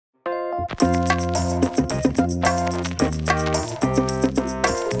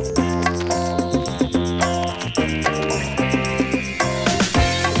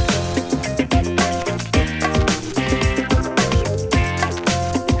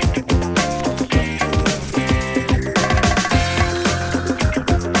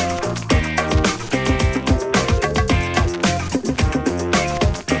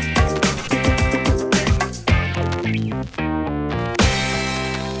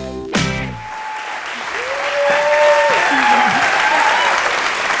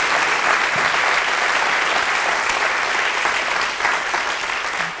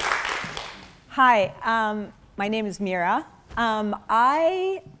Hi, my name is Mira.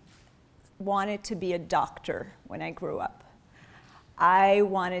 I wanted to be a doctor when I grew up. I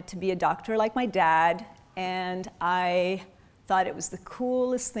wanted to be a doctor like my dad, and I thought it was the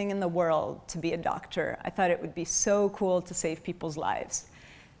coolest thing in the world to be a doctor. I thought it would be so cool to save people's lives.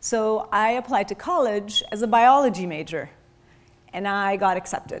 So I applied to college as a biology major, and I got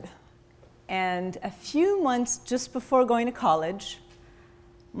accepted. And a few months just before going to college,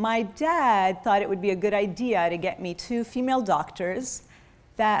 my dad thought it would be a good idea to get me two female doctors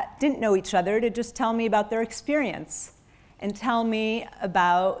that didn't know each other to just tell me about their experience and tell me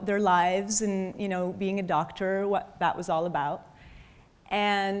about their lives and, you know, being a doctor, what that was all about.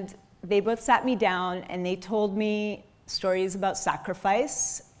 And they both sat me down and they told me stories about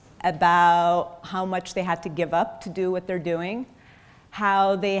sacrifice, about how much they had to give up to do what they're doing,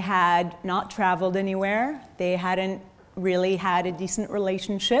 how they had not traveled anywhere, they hadn't really had a decent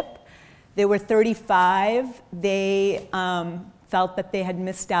relationship. They were 35. They felt that they had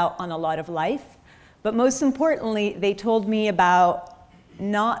missed out on a lot of life. But most importantly, they told me about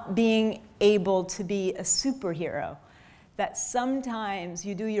not being able to be a superhero, that sometimes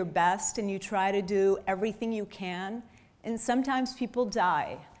you do your best and you try to do everything you can, and sometimes people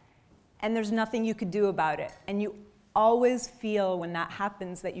die, and there's nothing you could do about it. And you always feel when that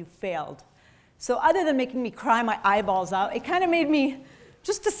happens that you failed. So other than making me cry my eyeballs out, it kind of made me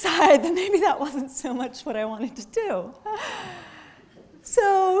just decide that maybe that wasn't so much what I wanted to do.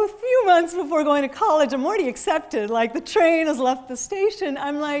 So a few months before going to college, I'm already accepted. Like, the train has left the station.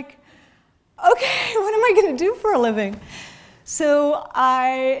 I'm like, okay, what am I going to do for a living? So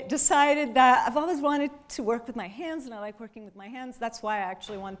I decided that I've always wanted to work with my hands, and I like working with my hands. That's why I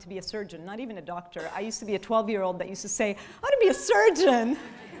actually wanted to be a surgeon, not even a doctor. I used to be a 12-year-old that used to say, I want to be a surgeon.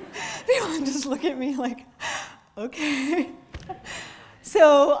 People would just look at me like, okay.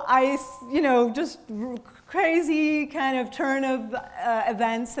 So I, you know, just crazy kind of turn of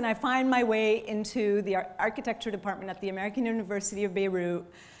events, and I find my way into the architecture department at the American University of Beirut,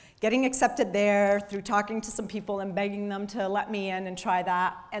 getting accepted there through talking to some people and begging them to let me in and try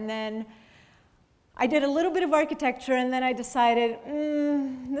that. And then I did a little bit of architecture, and then I decided,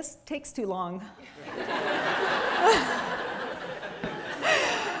 this takes too long.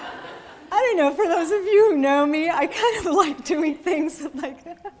 I don't know, for those of you who know me, I kind of like doing things with like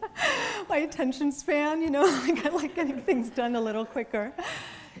my attention span, you know, like I like getting things done a little quicker.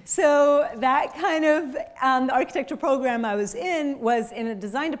 So that kind of, the architecture program I was in a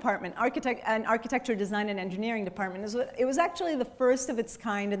design department, an architecture, design, and engineering department. It was actually the first of its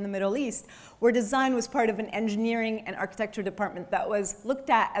kind in the Middle East, where design was part of an engineering and architecture department that was looked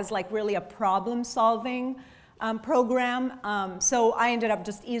at as like really a problem-solving program. So I ended up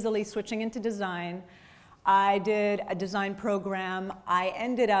just easily switching into design. I did a design program. I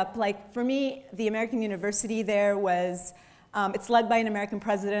ended up, like, for me, the American University there was, it's led by an American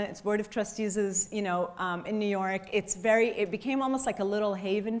president. Its board of trustees is, you know, in New York. It became almost like a little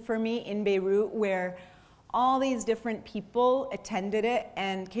haven for me in Beirut, where all these different people attended it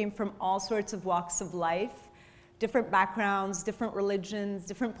and came from all sorts of walks of life. Different backgrounds, different religions,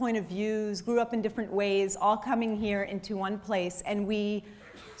 different point of views, grew up in different ways, all coming here into one place. And we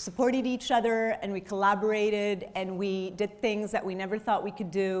supported each other, and we collaborated, and we did things that we never thought we could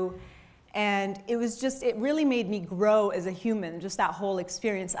do. And it was just, it really made me grow as a human, just that whole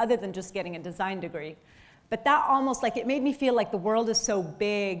experience, other than just getting a design degree. But that almost, like, it made me feel like the world is so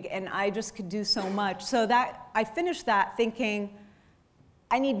big, and I just could do so much. So that, I finished that thinking,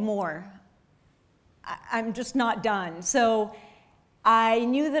 I need more. I'm just not done. So I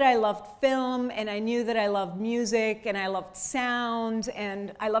knew that I loved film, and I knew that I loved music, and I loved sound,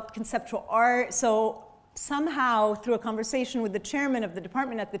 and I loved conceptual art. So somehow, through a conversation with the chairman of the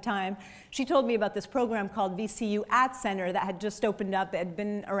department at the time, she told me about this program called VCU Art Center that had just opened up. It had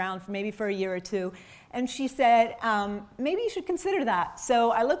been around for maybe a year or two. And she said, maybe you should consider that.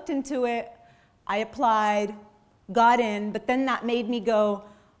 So I looked into it, I applied, got in, but then that made me go,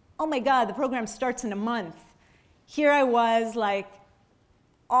 oh my God, the program starts in a month. Here I was, like,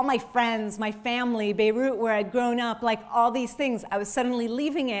 all my friends, my family, Beirut, where I'd grown up, like all these things. I was suddenly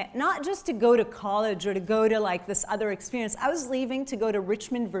leaving it, not just to go to college or to go to like this other experience. I was leaving to go to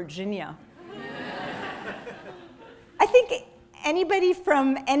Richmond, Virginia. I think anybody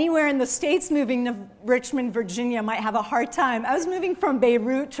from anywhere in the States moving to Richmond, Virginia might have a hard time. I was moving from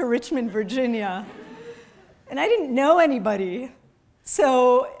Beirut to Richmond, Virginia, and I didn't know anybody.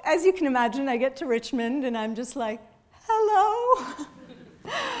 So as you can imagine, I get to Richmond, and I'm just like, hello.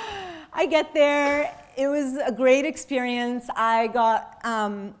 I get there. It was a great experience. I got,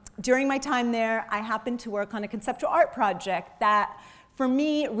 during my time there, I happened to work on a conceptual art project that, for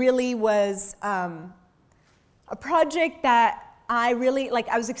me, really was a project that I really, like,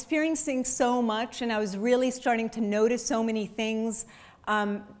 I was experiencing so much, and I was really starting to notice so many things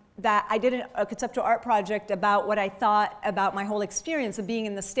that I did a conceptual art project about what I thought about my whole experience of being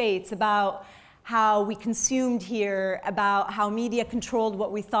in the States, about how we consumed here, about how media controlled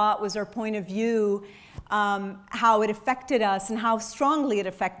what we thought was our point of view, how it affected us and how strongly it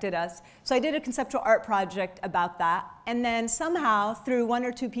affected us. So I did a conceptual art project about that. And then somehow, through one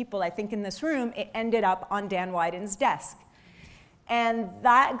or two people, I think in this room, it ended up on Dan Wyden's desk. And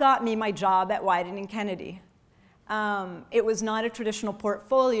that got me my job at Wyden & Kennedy. It was not a traditional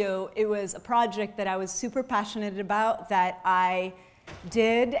portfolio. It was a project that I was super passionate about, that I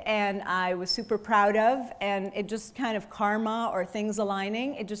did and I was super proud of, and it just kind of karma or things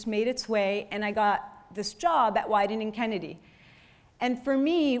aligning, it just made its way, and I got this job at Wyden & Kennedy. And for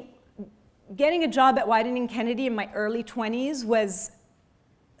me, getting a job at Wyden & Kennedy in my early 20s was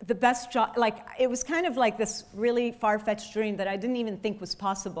the best job. Like, it was kind of like this really far-fetched dream that I didn't even think was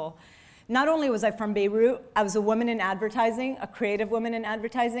possible. Not only was I from Beirut, I was a woman in advertising, a creative woman in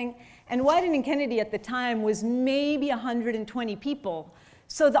advertising, and Wyden & Kennedy at the time was maybe 120 people.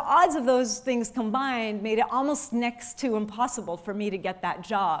 So the odds of those things combined made it almost next to impossible for me to get that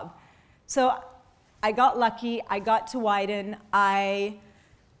job. So I got lucky, I got to Wyden, I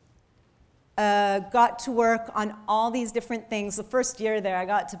got to work on all these different things. The first year there, I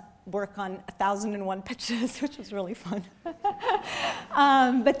got to work on 1,001 pitches, which was really fun.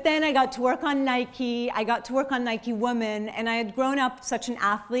 But then I got to work on Nike, I got to work on Nike Women, and I had grown up such an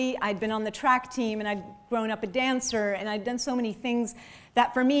athlete. I'd been on the track team, and I'd grown up a dancer, and I'd done so many things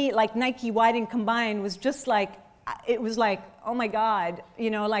that for me, like Nike Wyden combined was just like, it was like, oh my God,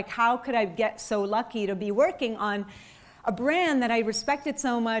 you know, like how could I get so lucky to be working on a brand that I respected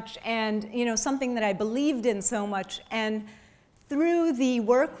so much, and you know, something that I believed in so much. And through the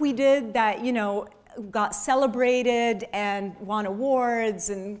work we did that, you know, got celebrated and won awards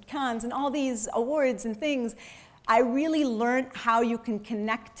and Cannes and all these awards and things, I really learned how you can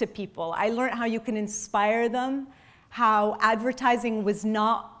connect to people. I learned how you can inspire them, how advertising was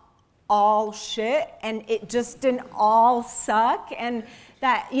not all shit and it just didn't all suck, and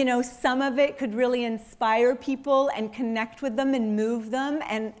that, you know, some of it could really inspire people and connect with them and move them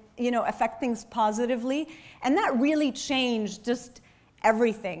and, you know, affect things positively. And that really changed just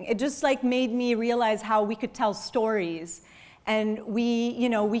everything. It just like made me realize how we could tell stories, and we, you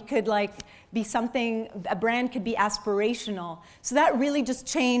know, we could like be something, a brand could be aspirational. So that really just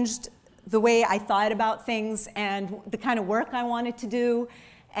changed the way I thought about things and the kind of work I wanted to do,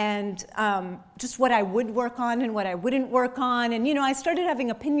 and just what I would work on and what I wouldn't work on. And, you know, I started having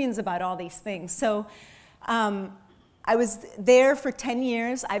opinions about all these things. So I was there for 10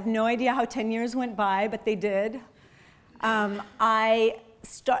 years. I have no idea how 10 years went by, but they did. I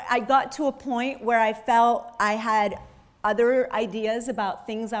got to a point where I felt I had other ideas about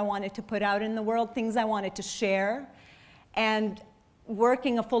things I wanted to put out in the world, things I wanted to share. And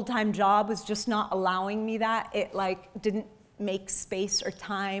working a full-time job was just not allowing me that. It like didn't make space or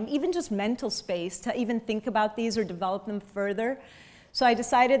time, even just mental space, to even think about these or develop them further. So I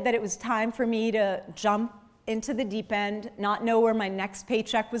decided that it was time for me to jump into the deep end, not know where my next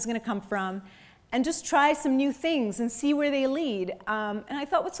paycheck was going to come from, and just try some new things and see where they lead. And I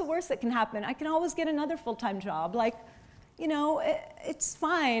thought, what's the worst that can happen? I can always get another full-time job. Like, you know, it's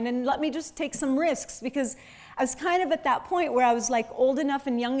fine, and let me just take some risks, because I was kind of at that point where I was like old enough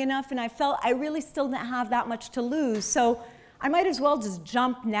and young enough, and I felt I really still didn't have that much to lose. So I might as well just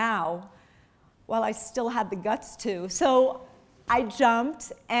jump now while I still had the guts to. So I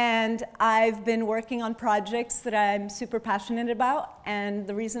jumped, and I've been working on projects that I'm super passionate about, and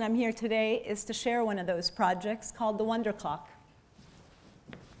the reason I'm here today is to share one of those projects called the Wonder Clock.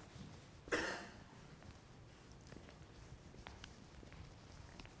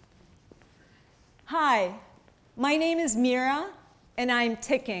 Hi, my name is Mira, and I'm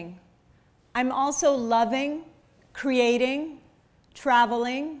ticking. I'm also loving, creating,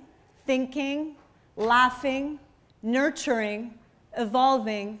 traveling, thinking, laughing, nurturing,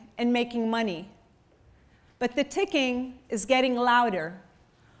 evolving, and making money. But the ticking is getting louder.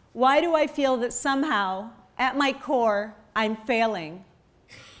 Why do I feel that somehow, at my core, I'm failing?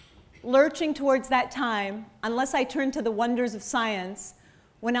 Lurching towards that time, unless I turn to the wonders of science,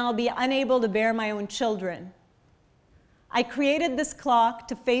 when I'll be unable to bear my own children. I created this clock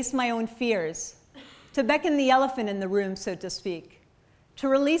to face my own fears, to beckon the elephant in the room, so to speak, to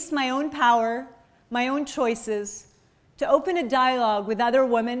release my own power, my own choices, to open a dialogue with other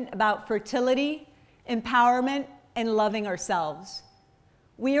women about fertility, empowerment, and loving ourselves.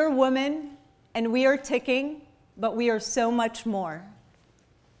 We are women, and we are ticking, but we are so much more.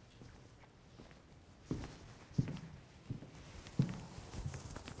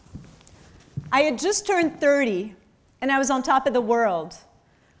 I had just turned 30, and I was on top of the world.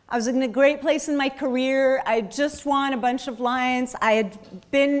 I was in a great place in my career. I had just won a bunch of Lions. I had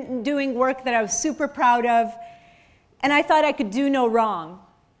been doing work that I was super proud of, and I thought I could do no wrong.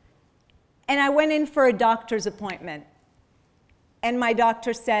 And I went in for a doctor's appointment. And my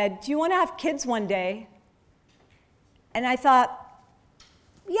doctor said, "Do you want to have kids one day?" And I thought,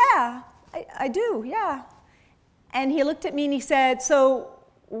 "Yeah, I do, yeah." And he looked at me and he said, "So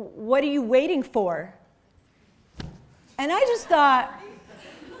what are you waiting for?" And I just thought,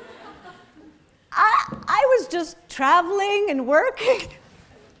 I was just traveling and working.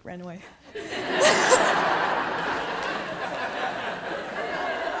 Ran away.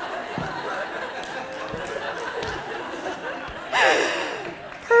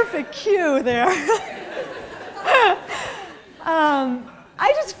 Perfect cue there.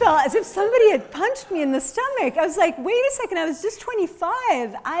 I just felt as if somebody had punched me in the stomach. I was like, wait a second, I was just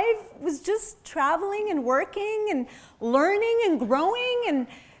 25. I was just traveling and working and learning and growing and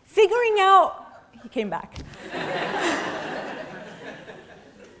figuring out. He came back.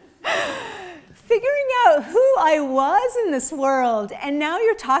 Figuring out who I was in this world. And now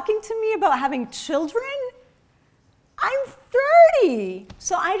you're talking to me about having children? I'm 30.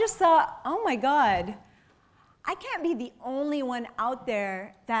 So I just thought, oh my God, I can't be the only one out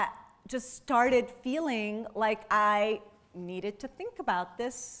there that just started feeling like I needed to think about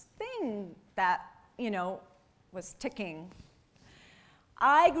this thing that, was ticking.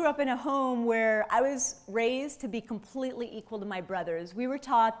 I grew up in a home where I was raised to be completely equal to my brothers. We were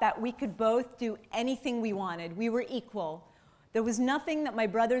taught that we could both do anything we wanted. We were equal. There was nothing that my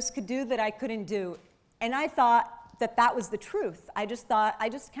brothers could do that I couldn't do. And I thought that was the truth. I just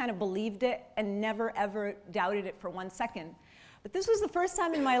kind of believed it and never ever doubted it for 1 second. But this was the first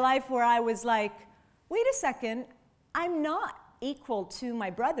time in my life where I was like, wait a second, I'm not equal to my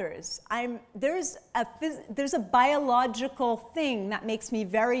brothers. There's a biological thing that makes me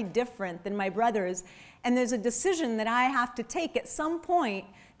very different than my brothers, and there's a decision that I have to take at some point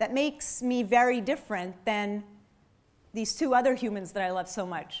that makes me very different than these two other humans that I love so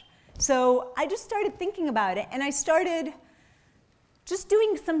much. So I just started thinking about it, and I started just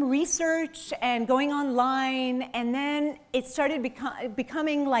doing some research and going online, and then it started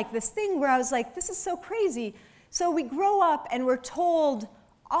becoming like this thing where I was like, this is so crazy. So we grow up and we're told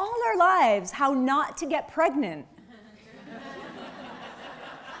all our lives how not to get pregnant.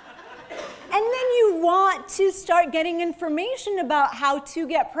 And then you want to start getting information about how to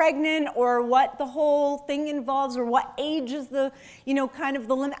get pregnant or what the whole thing involves or what age is the, kind of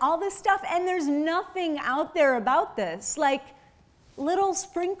the limit, all this stuff. And there's nothing out there about this, like little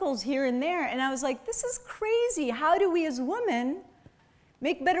sprinkles here and there. And I was like, this is crazy. How do we as women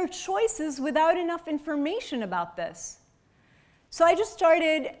make better choices without enough information about this? So I just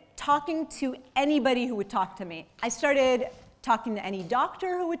started talking to anybody who would talk to me. I started talking to any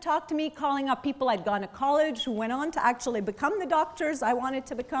doctor who would talk to me, calling up people I'd gone to college who went on to actually become the doctors I wanted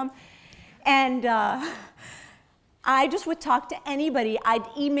to become. And I just would talk to anybody. I'd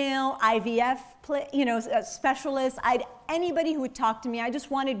email IVF specialists. Anybody who would talk to me. I just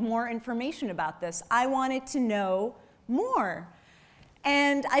wanted more information about this. I wanted to know more.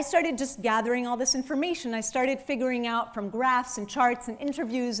 And I started just gathering all this information. I started figuring out from graphs and charts and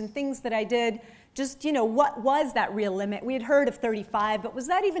interviews and things that I did, just, what was that real limit? We had heard of 35, but was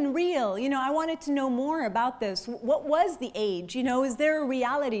that even real? I wanted to know more about this. What was the age? Is there a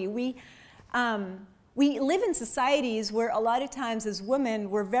reality? We live in societies where a lot of times as women,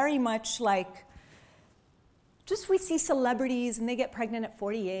 we're very much like, just we see celebrities and they get pregnant at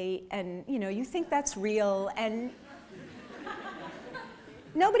 48 and, you think that's real. And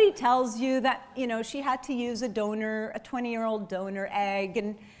nobody tells you that, she had to use a 20-year-old donor egg,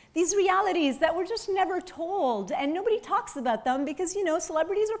 and these realities that we're just never told, and nobody talks about them because,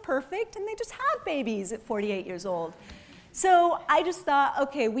 celebrities are perfect and they just have babies at 48 years old. So I just thought,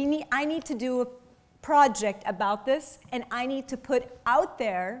 okay, I need to do a project about this, and I need to put out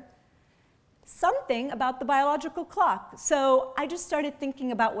there something about the biological clock. So I just started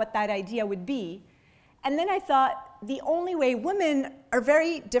thinking about what that idea would be. And then I thought, the only way, women are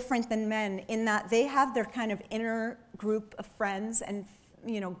very different than men in that they have their kind of inner group of friends and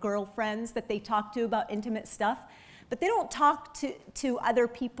girlfriends that they talk to about intimate stuff, but they don't talk to other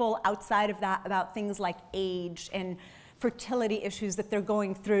people outside of that about things like age and fertility issues that they're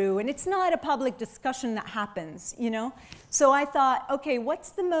going through, and it's not a public discussion that happens, So I thought, okay, what's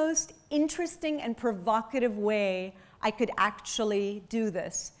the most interesting and provocative way I could actually do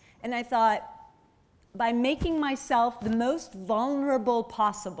this? And I thought, by making myself the most vulnerable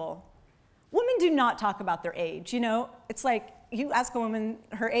possible. Women do not talk about their age, It's like you ask a woman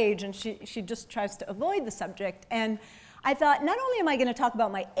her age and she just tries to avoid the subject. And I thought, not only am I going to talk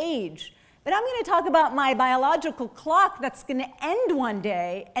about my age, but I'm going to talk about my biological clock that's going to end one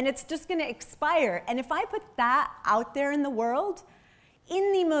day, and it's just going to expire. And if I put that out there in the world,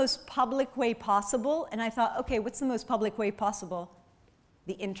 in the most public way possible, and I thought, okay, what's the most public way possible?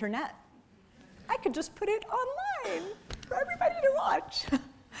 The internet. I could just put it online for everybody to watch.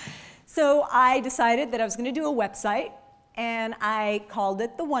 So I decided that I was going to do a website, and I called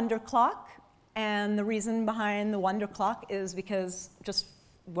it the Wonder Clock. And the reason behind the Wonder Clock is because just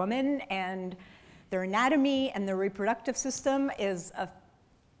women and their anatomy and their reproductive system is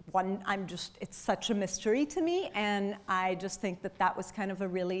it's such a mystery to me, and I just think that that was kind of a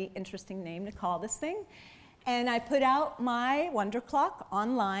really interesting name to call this thing. And I put out my Wonder Clock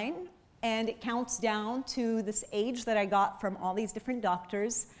online, and it counts down to this age that I got from all these different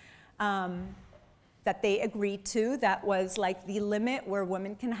doctors that they agreed to. That was like the limit where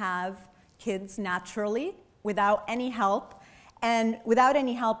women can have kids naturally without any help. And without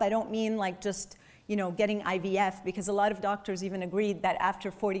any help, I don't mean like just getting IVF, because a lot of doctors even agreed that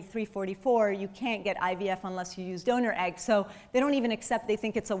after 43, 44, you can't get IVF unless you use donor eggs. So they don't even accept, they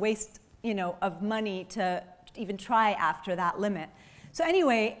think it's a waste of money to even try after that limit. So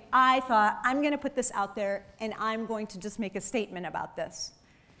anyway, I thought, I'm going to put this out there, and I'm going to just make a statement about this.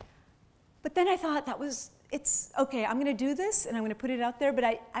 But then I thought it's okay, I'm going to do this, and I'm going to put it out there, but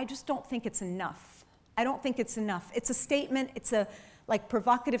I just don't think it's enough. I don't think it's enough. It's a statement, it's a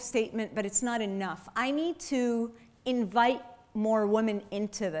provocative statement, but it's not enough. I need to invite more women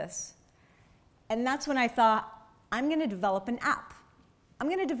into this. And that's when I thought, I'm going to develop an app. I'm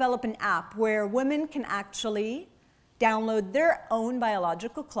going to develop an app where women can actually download their own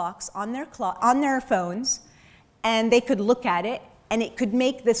biological clocks on their phones, and they could look at it, and it could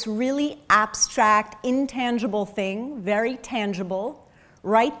make this really abstract, intangible thing very tangible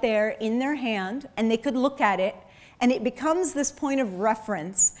right there in their hand, and they could look at it, and it becomes this point of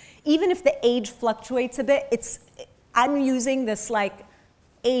reference. Even if the age fluctuates a bit, I'm using this like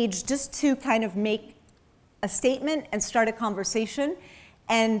age just to kind of make a statement and start a conversation,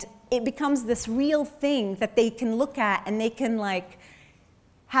 and it becomes this real thing that they can look at, and they can like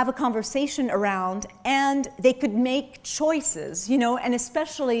have a conversation around, and they could make choices, and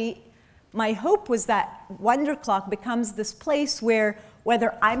especially my hope was that Wonder Clock becomes this place where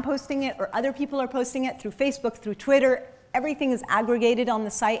whether I'm posting it or other people are posting it through Facebook, through Twitter, everything is aggregated on the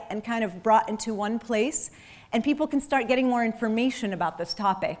site and kind of brought into one place, and people can start getting more information about this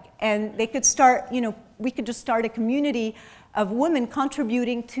topic. And they could start, we could just start a community of women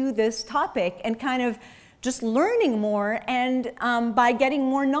contributing to this topic and kind of just learning more, and by getting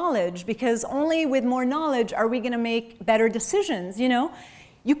more knowledge, because only with more knowledge are we going to make better decisions,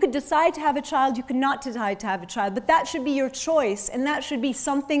 You could decide to have a child, you could not decide to have a child, but that should be your choice, and that should be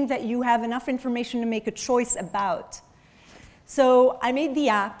something that you have enough information to make a choice about. So I made the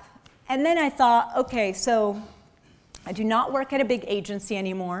app, and then I thought, okay, so I do not work at a big agency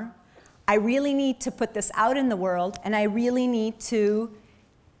anymore. I really need to put this out in the world, and I really need to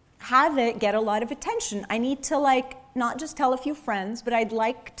have it get a lot of attention. I need to not just tell a few friends, but I'd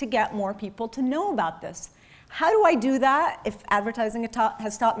like to get more people to know about this. How do I do that? If advertising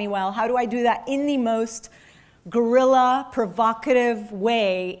has taught me well, how do I do that in the most guerrilla, provocative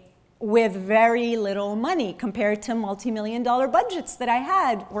way with very little money compared to multi-million-dollar budgets that I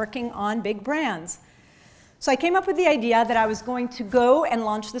had working on big brands? So I came up with the idea that I was going to go and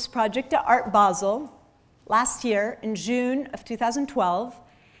launch this project at Art Basel last year in June of 2012.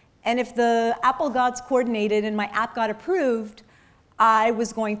 And if the Apple gods coordinated and my app got approved, I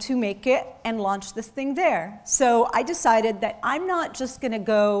was going to make it and launch this thing there. So I decided that I'm not just going to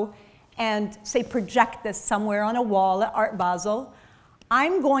go and, say, project this somewhere on a wall at Art Basel.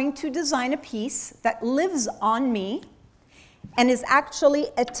 I'm going to design a piece that lives on me and is actually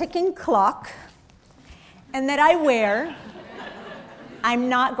a ticking clock, and that I wear I'm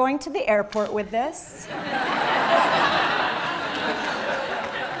not going to the airport with this.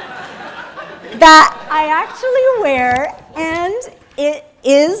 That I actually wear, and it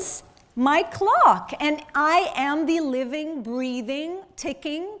is my clock. And I am the living, breathing,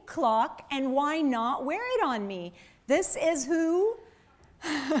 ticking clock, and why not wear it on me? This is who,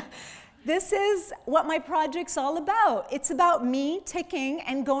 this is what my project's all about. It's about me ticking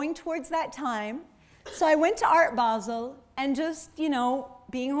and going towards that time. So I went to Art Basel, and just, you know,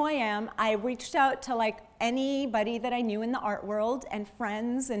 being who I am, I reached out to like anybody that I knew in the art world and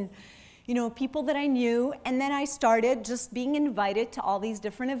friends and, you know, people that I knew, and then I started just being invited to all these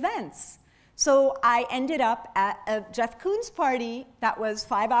different events. So I ended up at a Jeff Koons party that was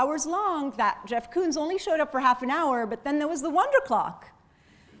 5 hours long, that Jeff Koons only showed up for half an hour, but then there was the Wonder Clock.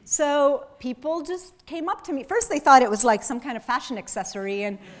 So people just came up to me. First they thought it was like some kind of fashion accessory,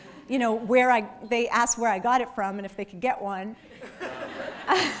 and you know, they asked where I got it from and if they could get one. And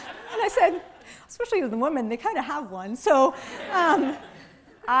I said, especially with the women, they kind of have one. So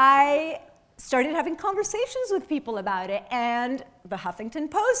I started having conversations with people about it, and the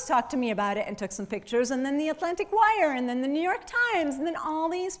Huffington Post talked to me about it and took some pictures, and then the Atlantic Wire, and then the New York Times, and then all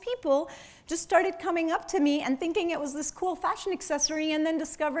these people just started coming up to me and thinking it was this cool fashion accessory, and then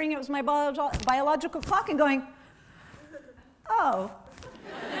discovering it was my biological clock and going, oh.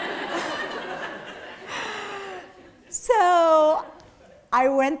 So I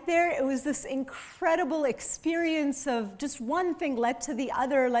went there. It was this incredible experience of just one thing led to the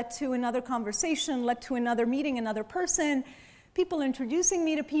other, led to another conversation, led to another meeting, another person, people introducing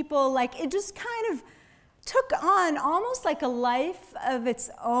me to people. Like, it just kind of took on almost like a life of its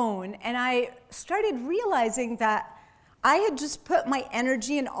own. And I started realizing that I had just put my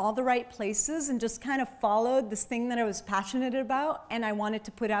energy in all the right places and just kind of followed this thing that I was passionate about and I wanted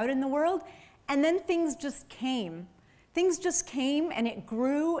to put out in the world. And then things just came. Things just came, and it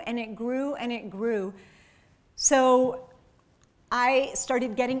grew, and it grew, and it grew. So I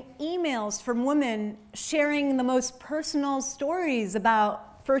started getting emails from women sharing the most personal stories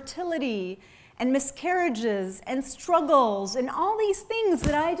about fertility and miscarriages and struggles and all these things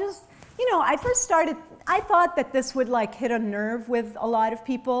that I just, you know, I thought that this would like hit a nerve with a lot of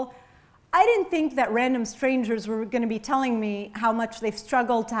people. I didn't think that random strangers were going to be telling me how much they've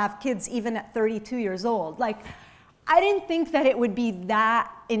struggled to have kids even at 32 years old. Like, I didn't think that it would be that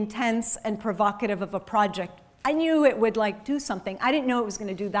intense and provocative of a project. I knew it would like do something. I didn't know it was going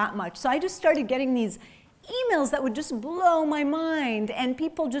to do that much. So I just started getting these emails that would just blow my mind, and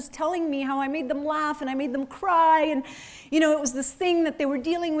people just telling me how I made them laugh and I made them cry, and you know, it was this thing that they were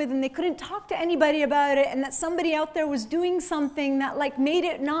dealing with and they couldn't talk to anybody about it, and that somebody out there was doing something that like made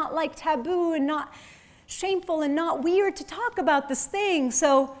it not like taboo and not shameful and not weird to talk about this thing.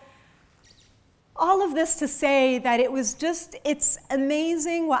 So all of this to say that it was just, it's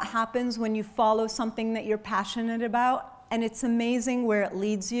amazing what happens when you follow something that you're passionate about, and it's amazing where it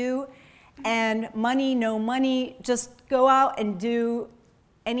leads you. And money, no money, just go out and do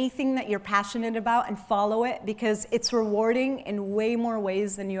anything that you're passionate about and follow it, because it's rewarding in way more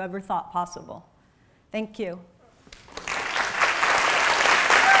ways than you ever thought possible. Thank you.